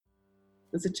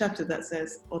There's a chapter that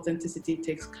says authenticity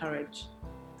takes courage.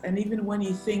 And even when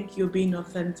you think you're being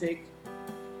authentic,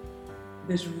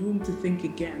 there's room to think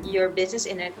again. Your business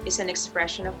is an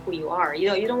expression of who you are.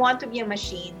 You don't want to be a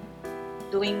machine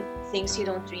doing things you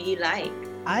don't really like.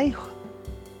 I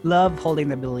love holding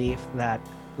the belief that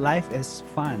life is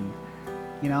fun,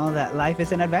 that life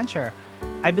is an adventure.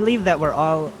 I believe that we're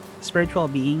all spiritual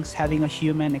beings having a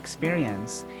human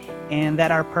experience, and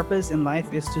that our purpose in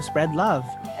life is to spread love.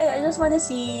 I just want to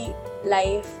see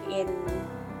life in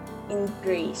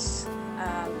grace.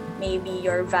 Maybe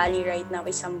your valley right now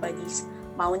is somebody's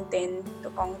mountain to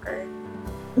conquer.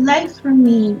 Life for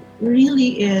me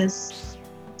really is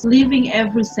living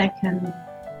every second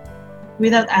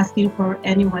without asking for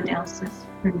anyone else's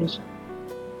permission.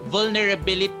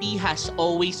 Vulnerability has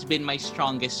always been my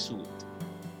strongest suit.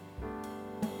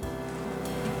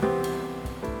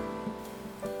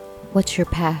 What's your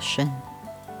passion?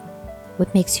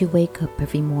 What makes you wake up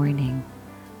every morning?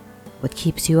 What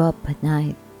keeps you up at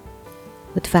night?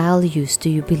 What values do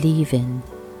you believe in?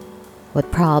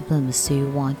 What problems do you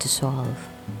want to solve?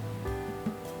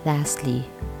 Lastly,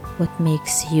 what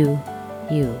makes you,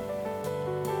 you?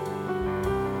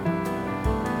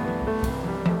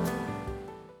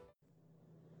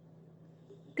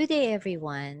 Good day,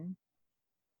 everyone.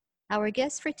 Our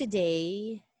guest for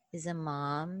today is a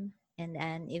mom and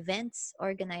an events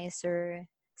organizer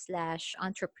 /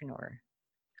 entrepreneur.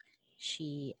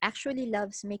 She actually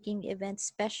loves making events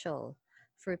special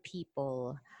for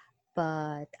people,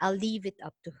 but I'll leave it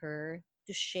up to her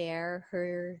to share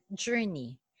her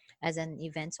journey as an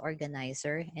events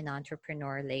organizer and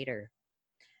entrepreneur later.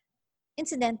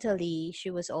 Incidentally,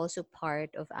 she was also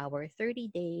part of our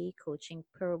 30-day coaching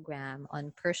program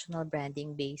on personal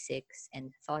branding basics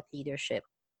and thought leadership.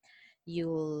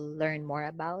 You'll learn more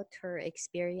about her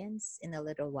experience in a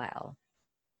little while.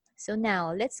 So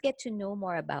now let's get to know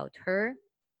more about her,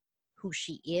 who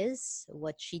she is,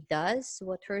 what she does,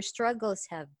 what her struggles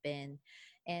have been,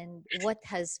 and what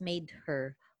has made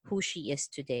her who she is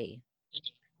today.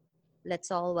 Let's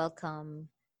all welcome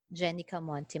Jenica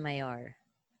Montemayor.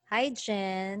 Hi,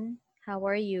 Jen. How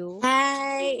are you?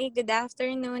 Hi, good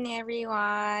afternoon,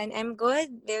 everyone. I'm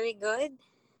good, very good.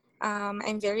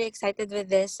 I'm very excited with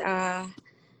this. I'm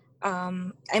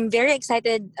very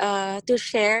excited to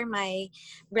share my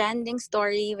branding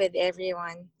story with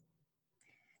everyone.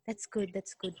 That's good.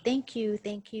 That's good. Thank you.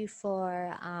 Thank you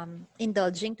for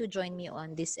indulging to join me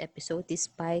on this episode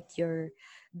despite your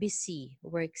busy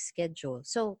work schedule.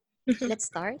 So let's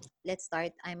start. Let's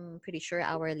start. I'm pretty sure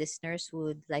our listeners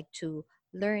would like to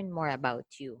learn more about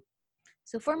you.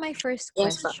 So for my first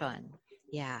Yes, po. question,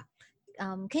 yeah,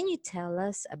 can you tell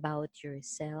us about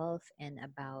yourself and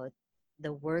about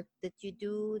the work that you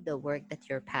do, the work that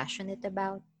you're passionate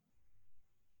about?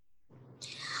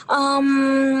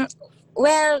 Um,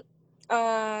 well,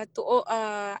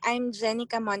 I'm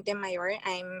Jenica Montemayor.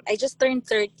 I just turned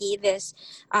 30 this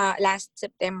last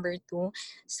September too.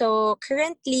 So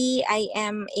currently, I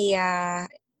am a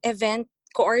event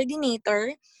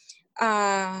coordinator.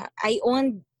 I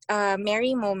own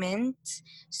Merry Moment.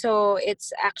 So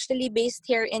it's actually based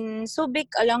here in Subic,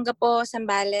 Olongapo,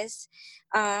 Zambales.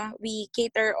 We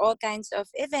cater all kinds of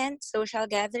events, social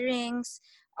gatherings,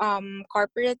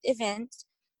 corporate events.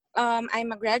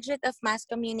 I'm a graduate of mass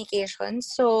communication.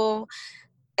 So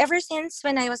ever since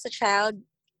when I was a child,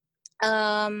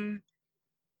 um,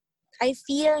 I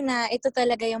feel na ito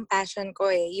talaga yung passion ko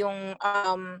eh. Yung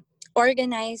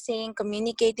organizing,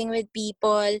 communicating with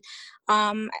people,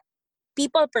 um,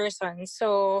 people person.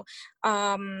 So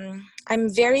I'm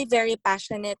very, very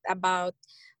passionate about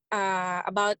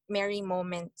Merry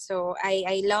Moment. So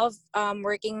I love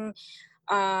working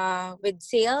with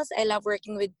sales. I love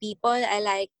working with people. I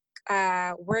like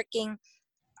working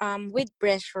with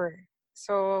pressure.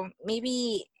 So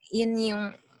maybe yun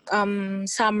yung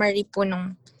summary po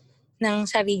ng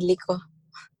sarili ko.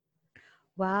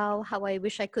 Wow, how I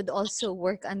wish I could also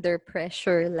work under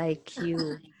pressure like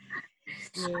you.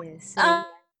 Yes. So,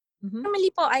 mhm.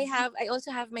 Normally po, I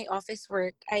also have my office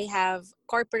work. I have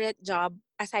corporate job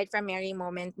aside from Merry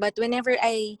Moment. But whenever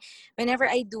I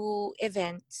do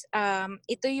events,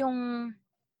 ito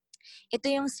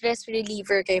yung stress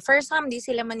reliever kay. For some, di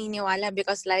sila maniniwala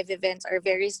because live events are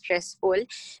very stressful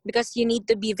because you need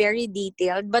to be very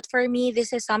detailed. But for me,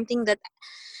 this is something that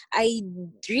I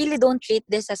really don't treat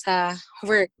this as a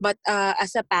work, but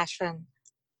as a passion.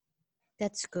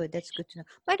 That's good. That's good to know.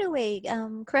 By the way,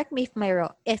 correct me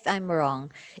if I'm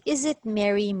wrong. Is it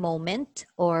Merry Moment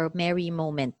or Merry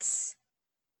Moments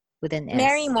with an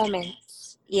Merry S?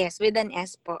 Moments. Yes, with an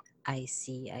S po. I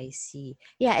see. I see.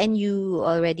 Yeah, and you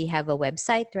already have a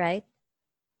website, right?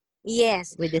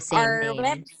 Yes. with the same Our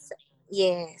name.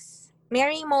 yes.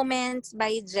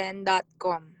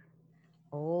 merrymoments.jen.com.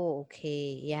 Oh,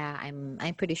 okay. Yeah, I'm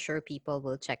pretty sure people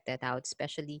will check that out,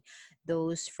 especially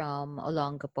those from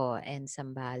Olongapo and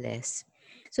Zambales.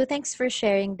 So thanks for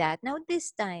sharing that. Now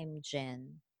this time,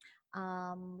 Jen,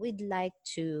 we'd like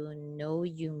to know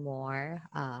you more.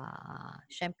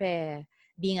 Syempre,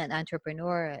 being an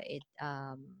entrepreneur,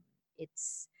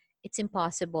 it's it's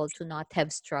impossible to not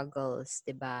have struggles,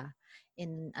 'di ba?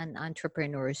 In an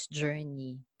entrepreneur's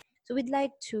journey. So we'd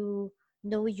like to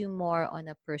know you more on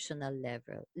a personal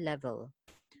level.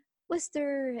 Was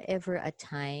there ever a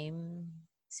time,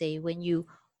 say, when you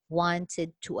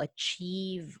wanted to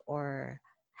achieve or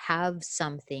have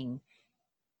something,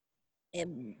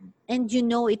 and you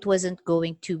know it wasn't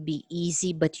going to be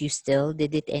easy, but you still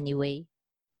did it anyway?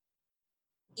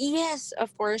 Yes,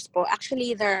 of course po.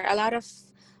 Actually, there are a lot of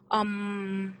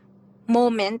um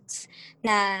moments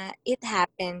na it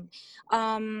happened.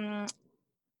 Um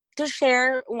to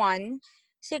share one,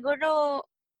 siguro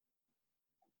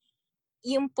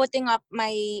yung putting up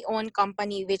my own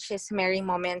company, which is Merry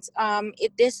Moments.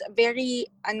 It is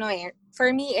very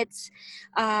for me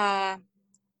uh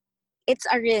it's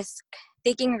a risk,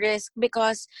 taking risk,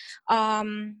 because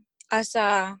as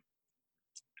a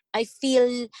I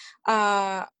feel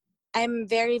uh I'm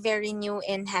very very new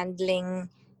in handling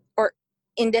or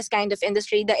in this kind of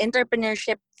industry, the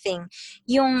entrepreneurship thing.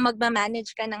 Yung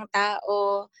magma-manage ka ng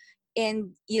tao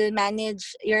and you'll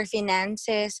manage your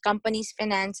finances, company's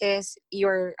finances,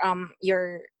 your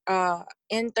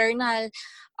internal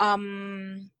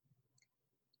um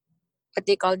what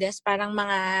do you call this? Parang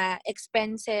mga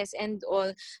expenses and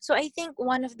all. So I think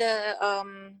one of the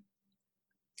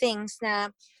things na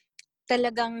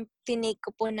talagang tinake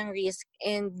ko po ng risk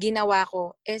and ginawa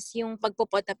ko is yung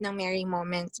pagpo-put up ng Merry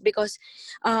Moments, because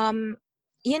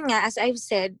yun nga, as I've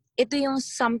said, ito yung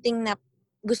something na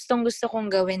gustong gusto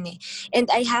kong gawin eh. And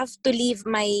I have to leave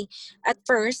at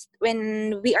first,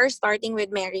 when we are starting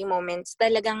with Merry Moments,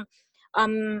 talagang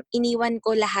iniwan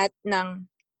ko lahat ng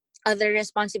other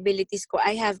responsibilities ko.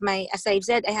 As I've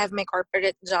said, I have my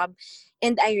corporate job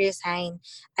and I resigned.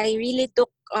 I really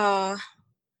took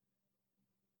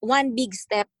one big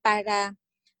step para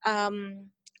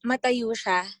matayo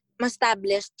siya,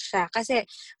 ma-established siya. Kasi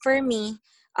for me,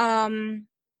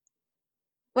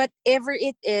 whatever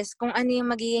it is, kung ano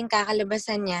yung magiging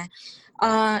kakalabasan niya,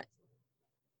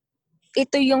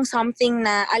 ito yung something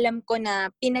na alam ko na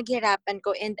pinaghirapan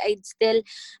ko and I'd still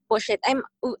push it.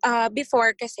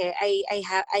 Before kasi I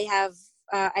have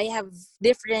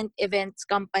different events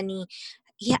company.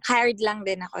 Hired lang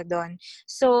din ako doon.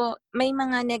 So may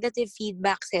mga negative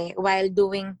feedbacks while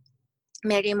doing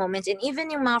Merry Moments, and even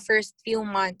yung mga first few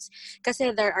months, kasi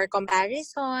there are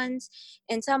comparisons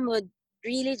and some would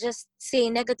really just say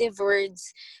negative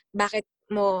words. Bakit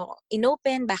mo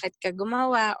inopen, bakit ka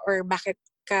gumawa, or bakit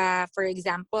ka, for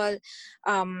example,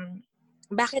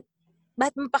 bakit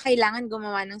mo pa kailangan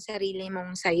gumawa ng sarili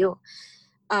mong sayo.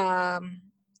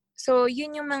 So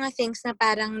yun yung mga things na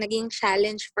parang naging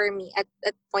challenge for me at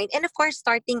that point. And of course,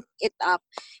 starting it up,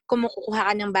 kumukuha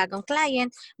ka ng bagong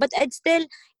client, but I'd still,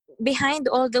 behind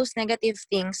all those negative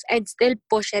things, I'd still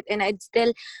push it and I'd still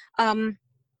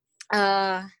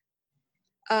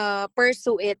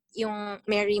pursue it, yung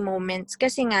Merry Moments.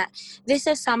 Kasi nga, this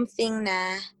is something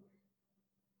na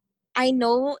I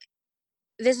know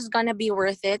this is gonna be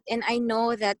worth it, and I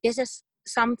know that this is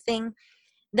something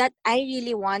that I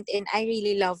really want and I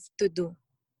really love to do.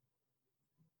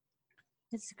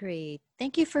 That's great.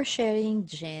 Thank you for sharing,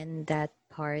 Jen, that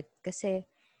part. Kasi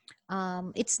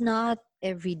it's not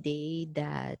every day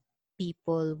that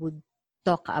people would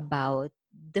talk about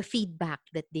the feedback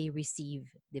that they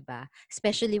receive, 'di ba?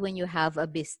 Especially when you have a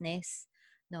business,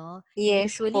 no?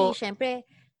 Yes Usually, po. syempre,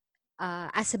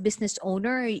 as a business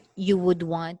owner, you would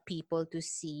want people to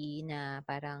see na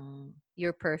parang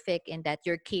you're perfect and that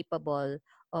you're capable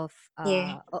of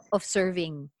Yeah.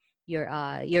 serving your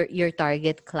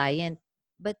target client.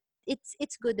 But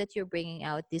it's good that you're bringing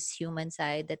out this human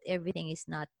side, that everything is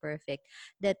not perfect,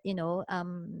 that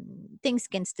things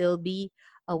can still be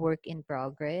a work in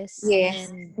progress.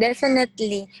 Yes, And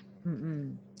definitely.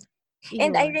 mm-mm,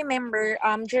 And I yun. remember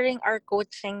during our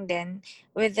coaching then,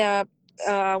 with the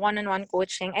one-on-one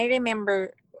coaching, I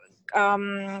remember,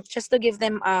 just to give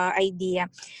them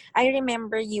idea, I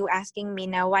remember you asking me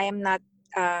now why I'm not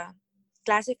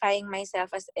classifying myself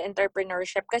as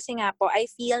entrepreneurship, kasi nga po I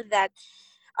feel that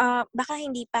baka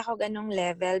hindi pa ako ganong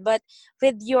level, but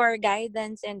with your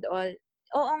guidance and all,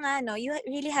 oo nga no, you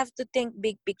really have to think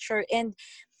big picture. And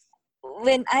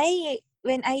when I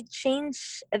when I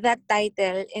change that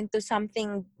title into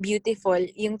something beautiful,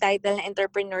 yung title na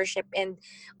entrepreneurship and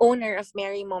owner of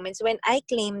Merry Moments, when I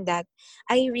claim that,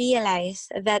 I realize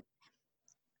that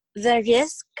the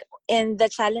risk and the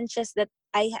challenges that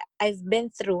I've been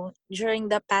through during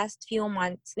the past few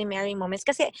months ni Merry Moments,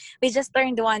 kasi we just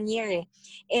turned 1 year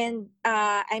and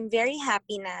I'm very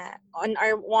happy na on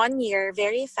our 1 year,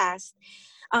 very fast,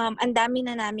 ang dami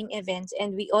na naming events,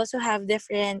 and we also have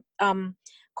different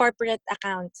corporate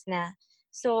accounts na.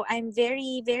 So I'm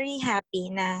very, very happy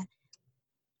na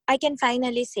I can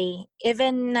finally say,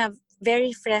 even na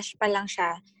very fresh pa lang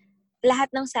siya,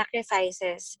 lahat ng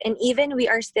sacrifices, and even we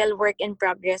are still work in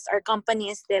progress, our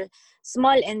company is still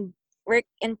small and work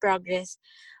in progress,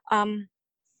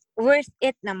 worth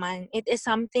it naman. It is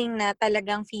something na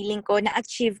talagang feeling ko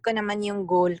na-achieve ko naman yung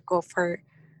goal ko for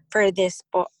this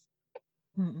po.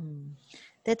 Mm-mm.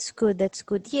 That's good. That's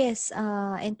good. Yes.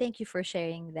 And thank you for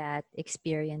sharing that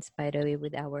experience, by the way,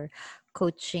 with our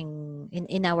coaching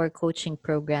in our coaching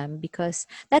program, because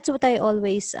that's what I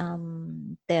always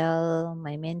tell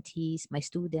my mentees, my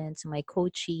students, my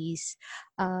coaches.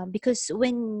 Because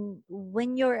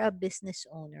when you're a business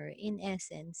owner, in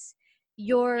essence,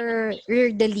 you're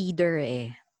the leader,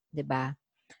 'di ba?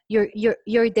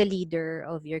 You're the leader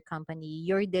of your company,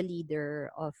 you're the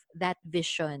leader of that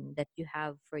vision that you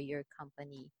have for your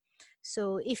company.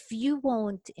 So if you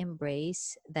won't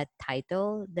embrace that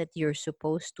title that you're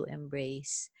supposed to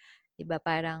embrace, 'di ba,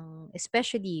 parang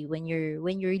especially when you're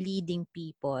leading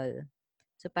people,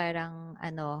 so parang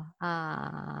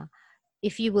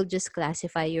if you will just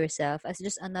classify yourself as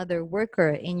just another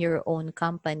worker in your own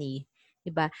company,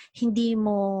 'di ba?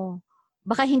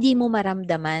 Baka hindi mo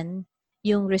maramdaman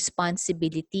yung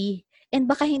responsibility, and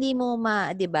baka hindi mo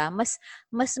 'di ba? Mas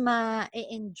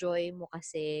ma-enjoy mo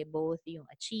kasi both yung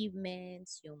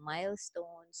achievements, yung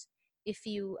milestones if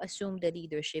you assume the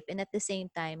leadership, and at the same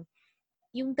time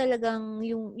yung talagang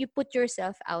yung you put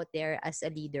yourself out there as a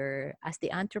leader, as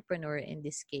the entrepreneur in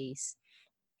this case.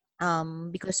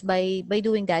 Because by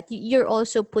doing that, you're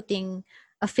also putting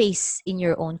a face in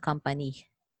your own company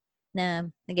na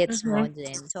gets mo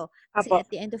din. So, kasi Apo. at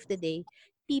the end of the day,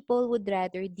 people would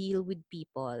rather deal with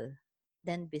people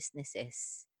than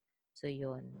businesses. So,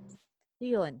 yun.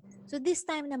 So, this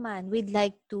time naman, we'd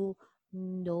like to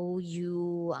know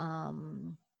you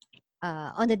on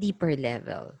a deeper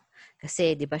level.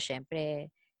 Kasi, di ba,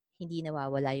 syempre, hindi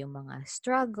nawawala yung mga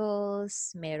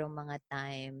struggles, merong mga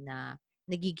time na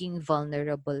nagiging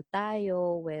vulnerable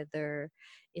tayo, whether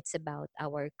it's about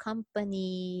our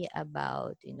company,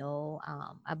 about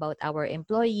our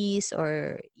employees,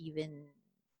 or even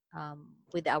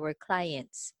with our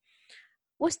clients.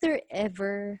 Was there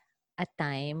ever a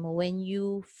time when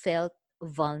you felt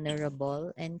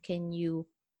vulnerable, and can you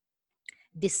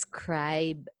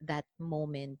describe that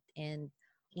moment, and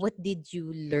what did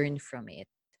you learn from it?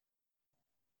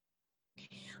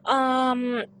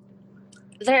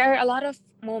 There are a lot of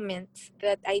moments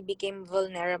that I became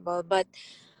vulnerable, but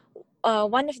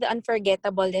one of the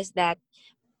unforgettable is that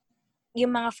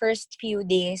yung mga first few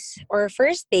days or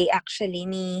first day actually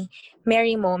ni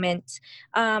Merry Moments.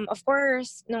 Of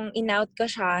course, nung in-out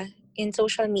ko siya in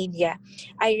social media,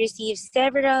 I received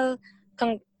several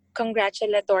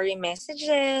congratulatory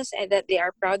messages and that they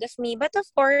are proud of me. But of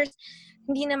course,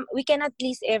 we cannot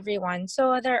please everyone.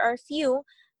 So there are few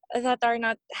that are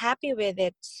not happy with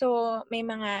it. So may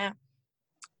mga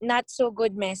not so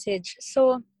good message.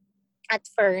 So at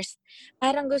first,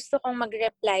 parang gusto kong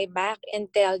mag-reply back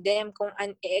and tell them kung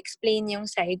i-explain yung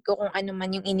side ko, kung ano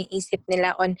man yung iniisip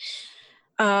nila on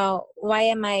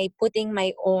why am I putting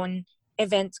my own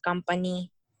events company.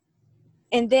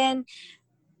 And then,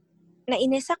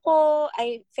 nainis ako,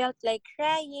 I felt like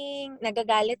crying,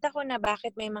 nagagalit ako na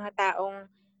bakit may mga taong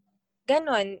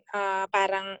ganun,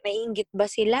 parang naiinggit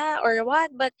ba sila or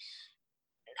what, but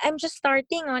I'm just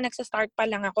starting, nagsa-start pa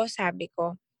lang ako, sabi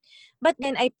ko. But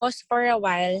then I paused for a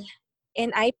while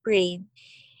and I prayed.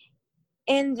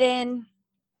 And then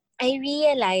I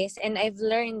realized and I've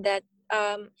learned that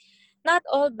not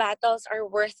all battles are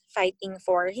worth fighting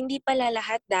for. Hindi pala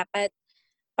lahat dapat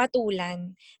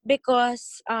patulan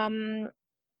because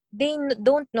they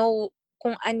don't know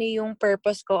kung ano yung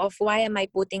purpose ko of why am I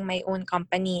putting my own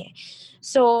company.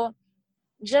 So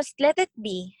just let it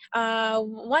be.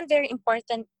 One very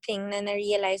important thing na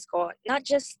na-realize ko, not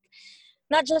just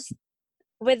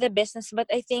with the business, but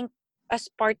I think as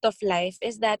part of life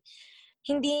is that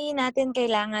hindi natin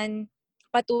kailangan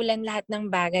patulan lahat ng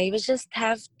bagay. We just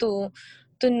have to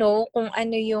know kung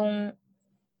ano yung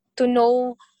to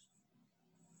know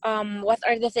what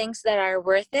are the things that are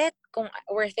worth it, kung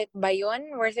worth it ba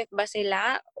yun, worth it ba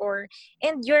sila, or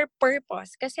and your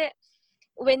purpose. Kasi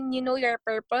when you know your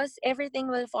purpose, everything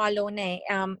will follow na eh.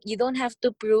 You don't have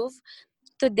to prove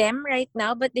to them right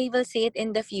now, but they will see it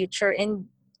in the future, and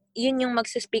yun yung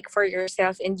magsispeak for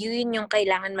yourself, and yun yung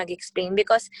kailangan mag-explain.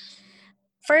 Because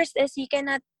first is you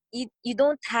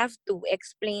don't have to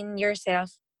explain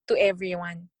yourself to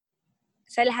everyone.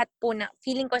 Sa lahat po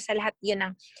feeling ko sa lahat yun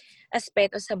ang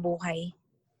aspeto sa buhay.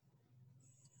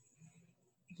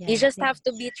 You Yeah, just have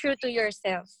to be true to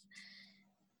yourself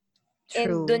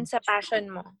and true. dun sa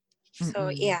passion mo. So,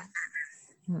 Mm-mm. yeah.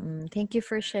 Thank you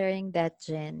for sharing that,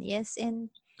 Jen. Yes, and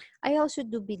I also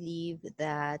do believe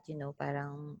that,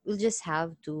 parang we'll just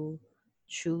have to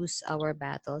choose our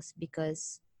battles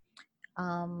because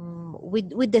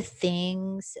with the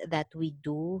things that we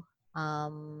do,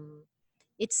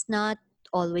 it's not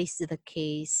always the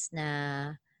case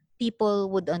na people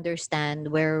would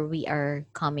understand where we are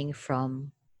coming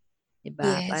from.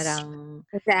 Diba? Yes. Parang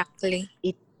Exactly.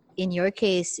 in your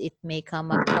case, it may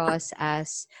come across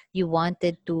as you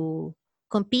wanted to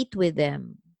compete with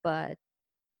them, but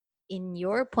in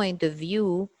your point of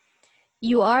view,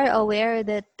 you are aware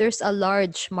that there's a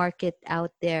large market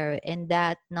out there and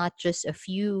that not just a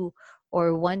few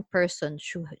or one person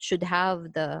should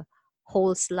have the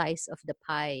whole slice of the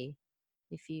pie,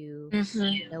 if you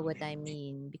Mm-hmm. know what I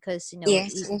mean, because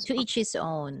Yes. Yes. to each his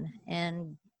own.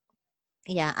 And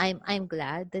yeah, I'm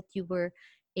glad that you were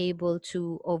able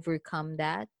to overcome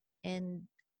that. And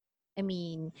I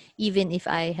mean, even if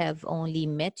I have only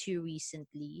met you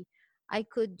recently, I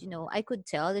could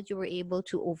tell that you were able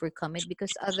to overcome it,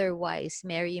 because otherwise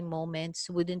merry moments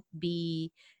wouldn't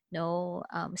be,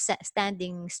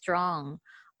 standing strong,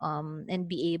 and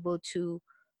be able to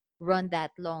run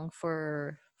that long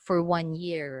for 1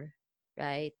 year,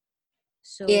 right?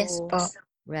 Yes So, po.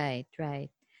 right.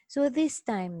 So this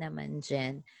time naman,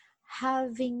 Jen,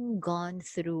 having gone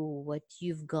through what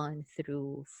you've gone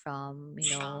through from,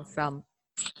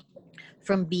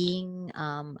 from being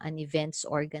an events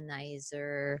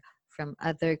organizer, from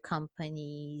other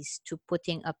companies, to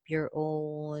putting up your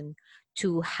own,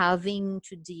 to having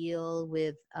to deal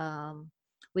with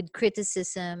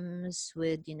criticisms,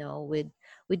 with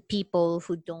people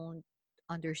who don't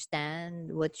understand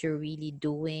what you're really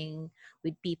doing,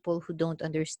 with people who don't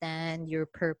understand your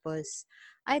purpose.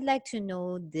 I'd like to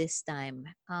know this time,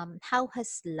 how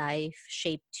has life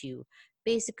shaped you?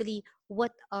 Basically,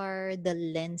 what are the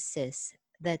lenses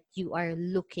that you are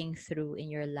looking through in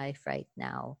your life right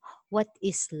now? What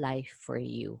is life for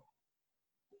you?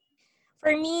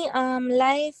 For me,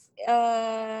 life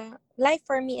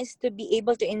for me is to be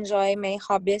able to enjoy my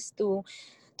hobbies to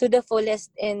the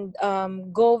fullest, and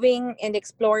going and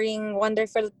exploring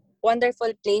wonderful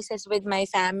places with my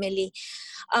family.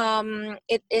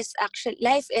 It is actually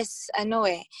life is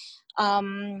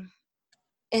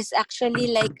actually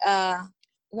like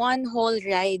one whole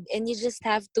ride, and you just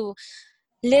have to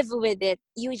live with it.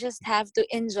 You just have to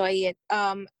enjoy it.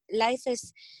 Life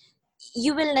is,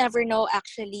 you will never know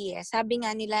actually. Sabi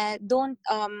nga nila, do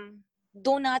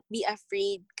not be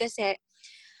afraid kasi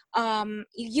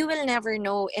you will never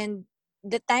know, and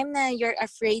the time na you're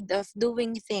afraid of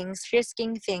doing things,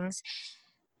 risking things,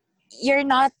 you're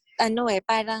not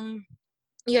parang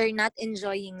you're not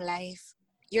enjoying life.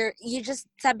 You just,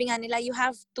 sabi nga nila, you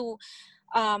have to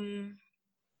um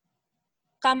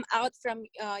come out from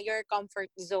your comfort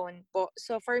zone po.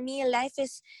 So for me, life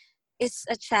is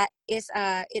a chat is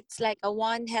it's like a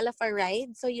one hell of a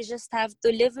ride. So you just have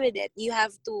to live with it. You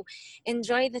have to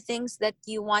enjoy the things that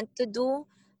you want to do,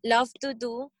 love to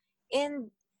do, and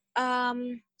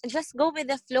just go with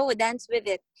the flow, dance with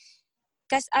it.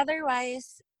 Because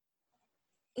otherwise,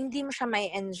 hindi mo siya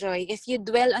may enjoy. If you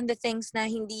dwell on the things na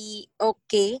hindi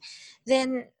okay,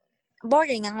 then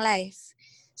boring ang life.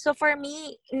 So for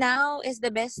me, now is the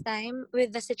best time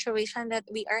with the situation that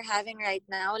we are having right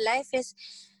now. Life is,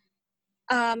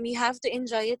 you have to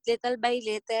enjoy it little by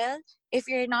little. If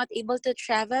you're not able to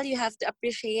travel, you have to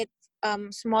appreciate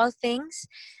small things.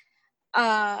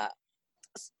 Uh,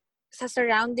 sa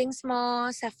surroundings mo,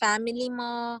 sa family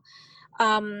mo,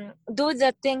 do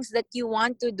the things that you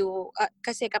want to do.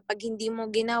 Kasi kapag hindi mo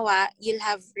ginawa, you'll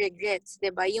have regrets,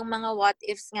 'di ba? Yung mga what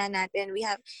ifs nga natin, we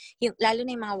have lalo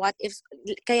na yung mga what ifs.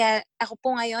 Kaya ako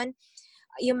po ngayon,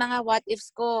 yung mga what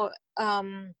ifs ko,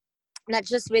 not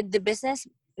just with the business,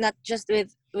 not just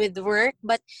with work,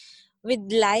 but with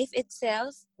life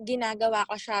itself, ginagawa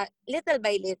ko siya little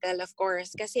by little, of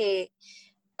course, kasi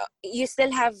you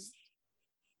still have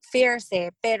fears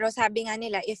pero sabi nga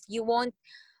nila, if you won't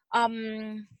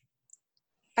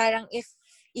parang if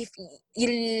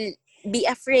you be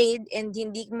afraid and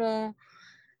hindi mo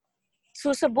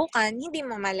susubukan, hindi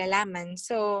mo malalaman.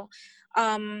 So,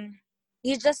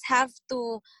 you just have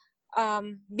to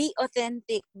be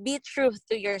authentic, be true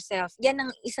to yourself. Yan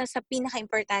ang isa sa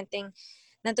pinaka-importanting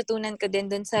natutunan ko din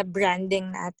dun sa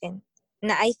branding natin.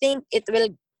 Na I think it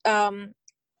will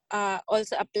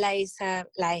also apply sa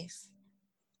life.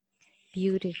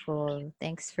 Beautiful.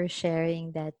 Thanks for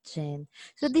sharing that, Jen.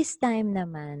 So this time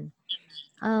naman,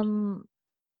 um,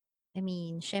 I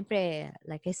mean, syempre,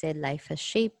 like I said, life has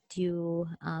shaped you.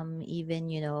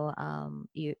 Even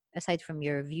you aside from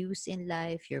your views in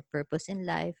life, your purpose in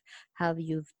life, how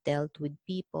you've dealt with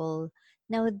people.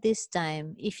 Now, this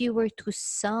time, if you were to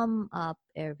sum up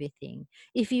everything,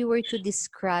 if you were to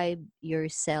describe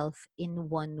yourself in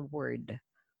one word,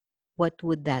 what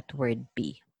would that word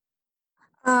be?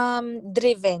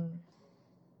 Driven.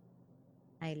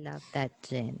 I love that,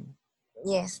 Jen.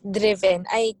 Yes, driven.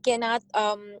 I cannot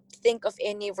think of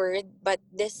any word but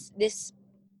this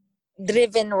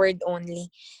driven word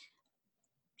only.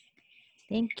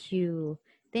 Thank you.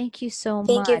 Thank you so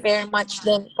Thank you much. very much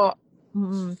din po.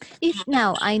 If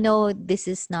now I know this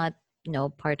is not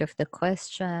part of the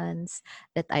questions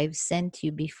that I've sent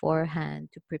you beforehand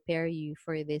to prepare you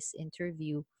for this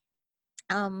interview.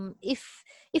 If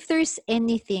there's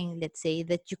anything, let's say,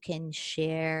 that you can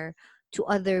share to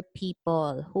other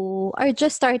people who are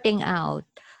just starting out,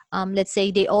 let's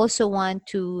say they also want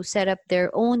to set up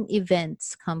their own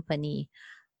events company,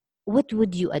 what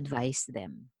would you advise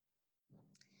them?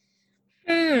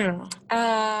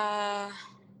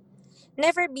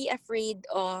 Never be afraid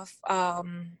of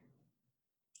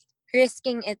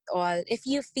risking it all. If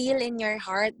you feel in your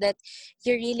heart that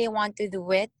you really want to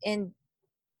do it and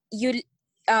you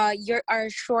are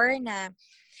sure na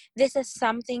this is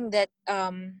something that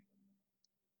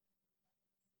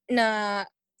na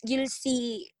you'll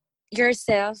see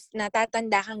yourself na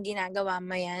tatanda kang ginagawa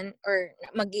mo yan or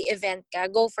mag-i-event ka,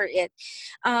 go for it.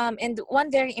 And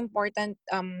one very important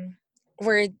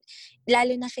word,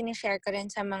 lalo na sinishare ko rin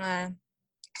sa mga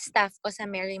staff ko sa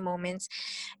Merry Moments,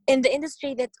 in the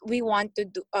industry that we want to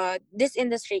do, this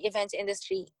industry, events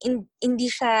industry, hindi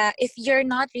siya, if you're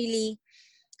not really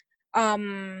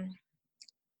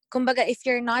kumbaga, if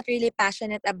you're not really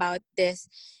passionate about this,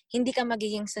 hindi ka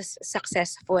magiging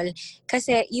successful.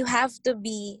 Kasi you have to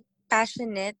be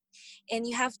passionate and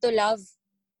you have to love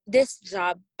this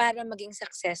job para maging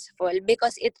successful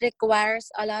because it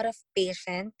requires a lot of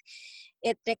patience.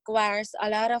 It requires a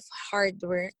lot of hard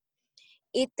work.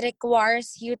 It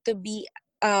requires you to be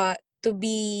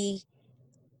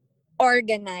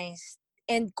organized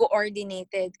and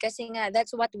coordinated. Kasi nga,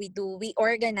 that's what we do. We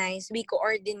organize, we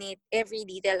coordinate every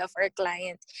detail of our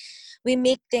client. We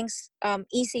make things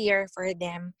easier for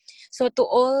them. So to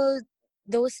all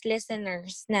those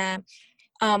listeners na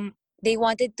they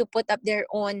wanted to put up their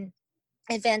own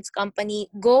events company,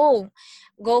 go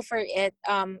for it.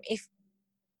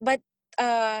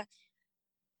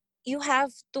 You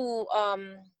have to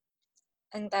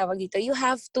you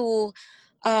have to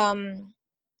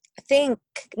think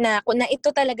na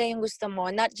ito talaga yung gusto mo,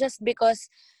 not just because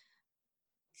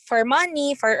for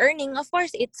money, for earning. Of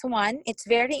course, it's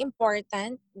very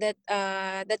important that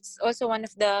that's also one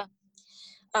of the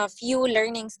few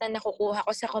learnings na nakukuha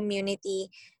ko sa community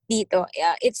dito.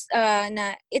 It's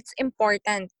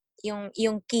important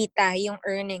yung kita, yung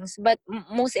earnings, but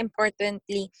most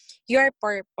importantly, your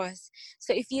purpose.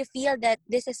 So if you feel that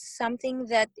this is something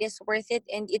that is worth it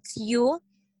and it's you,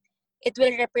 it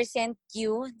will represent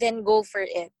you, then go for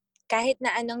it. Kahit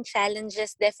na anong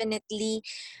challenges, definitely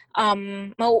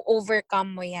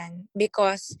mau-overcome mo yan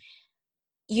because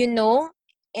you know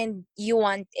and you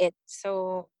want it.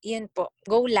 So, yun po.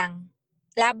 Go lang.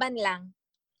 Laban lang.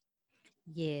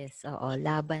 Yes, oo,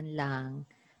 laban lang.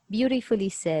 Beautifully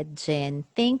said, Jen.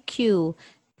 Thank you.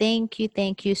 Thank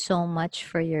you so much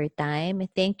for your time.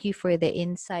 Thank you for the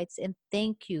insights and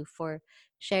thank you for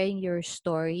sharing your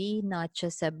story, not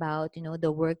just about,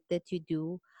 the work that you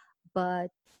do, but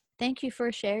thank you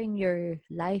for sharing your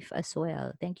life as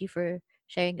well. Thank you for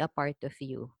sharing a part of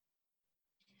you.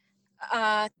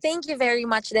 Thank you very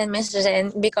much then, Ms.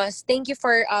 Jen, because thank you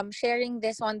for sharing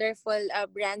this wonderful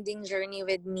branding journey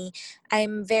with me.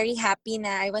 I'm very happy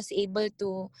na I was able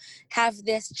to have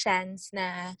this chance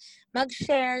na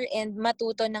mag-share and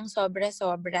matuto ng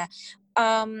sobra-sobra.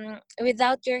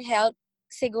 Without your help,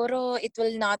 siguro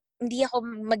hindi ako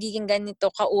magiging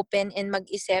ganito ka-open and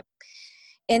mag-isip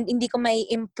and hindi ko may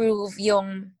improve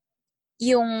yung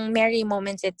Merry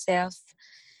Moments itself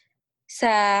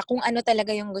sa kung ano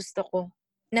talaga yung gusto ko.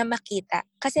 na makita.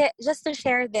 Kasi just to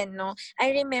share din, no,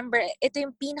 I remember, ito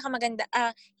yung pinakamaganda,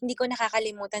 hindi ko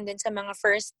nakakalimutan dun sa mga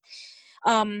first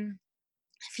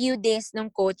few days ng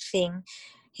coaching.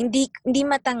 Hindi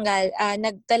matanggal,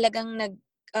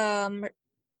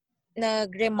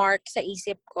 nag-remark sa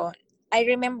isip ko. I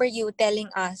remember you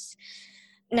telling us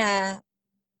na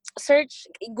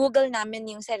Google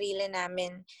namin yung sarili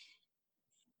namin.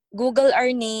 Google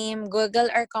our name,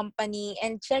 Google our company,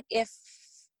 and check if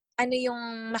ano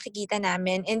yung makikita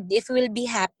namin and if we'll be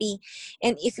happy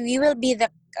and if we will be the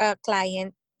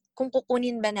client, kung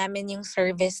kukunin ba namin yung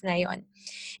service na yon.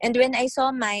 And when I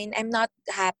saw mine, I'm not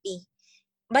happy.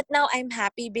 But now I'm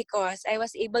happy because I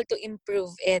was able to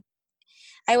improve it.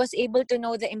 I was able to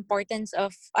know the importance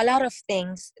of a lot of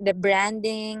things, the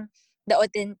branding, the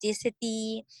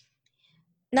authenticity,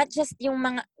 not just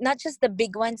the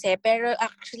big ones pero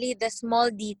actually the small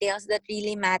details that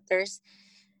really matters.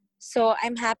 So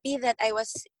I'm happy that I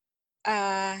was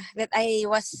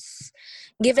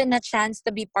given a chance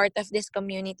to be part of this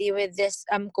community with this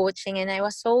coaching, and I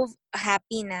was so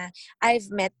happy na I've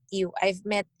met you,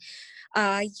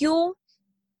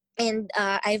 and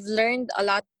I've learned a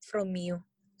lot from you.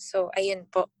 So ayun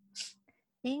po.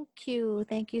 Thank you.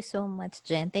 Thank you so much,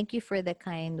 Jen. Thank you for the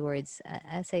kind words.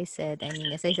 As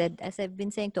I've been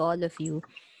saying to all of you,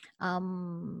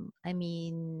 I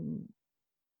mean,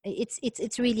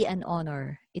 it's really an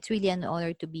honor. It's really an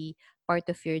honor to be part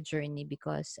of your journey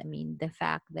because I mean, the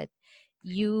fact that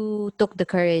you took the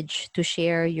courage to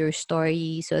share your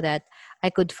story so that I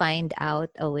could find out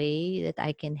a way that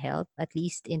I can help, at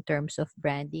least in terms of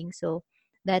branding. So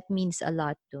that means a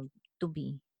lot to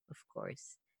me, of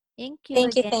course. Thank you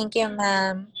again. Thank you,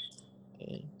 ma'am.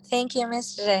 Okay. Thank you,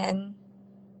 Miss Jen.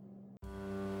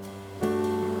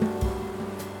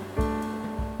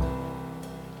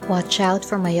 Watch out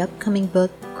for my upcoming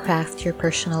book, Craft Your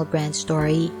Personal Brand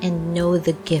Story and Know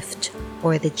the Gift,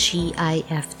 or the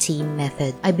GIFT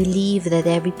method. I believe that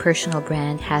every personal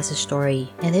brand has a story,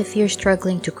 and if you're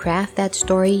struggling to craft that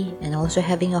story and also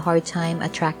having a hard time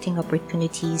attracting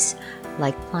opportunities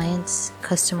like clients,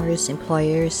 customers,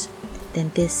 employers,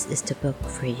 then this is the book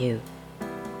for you.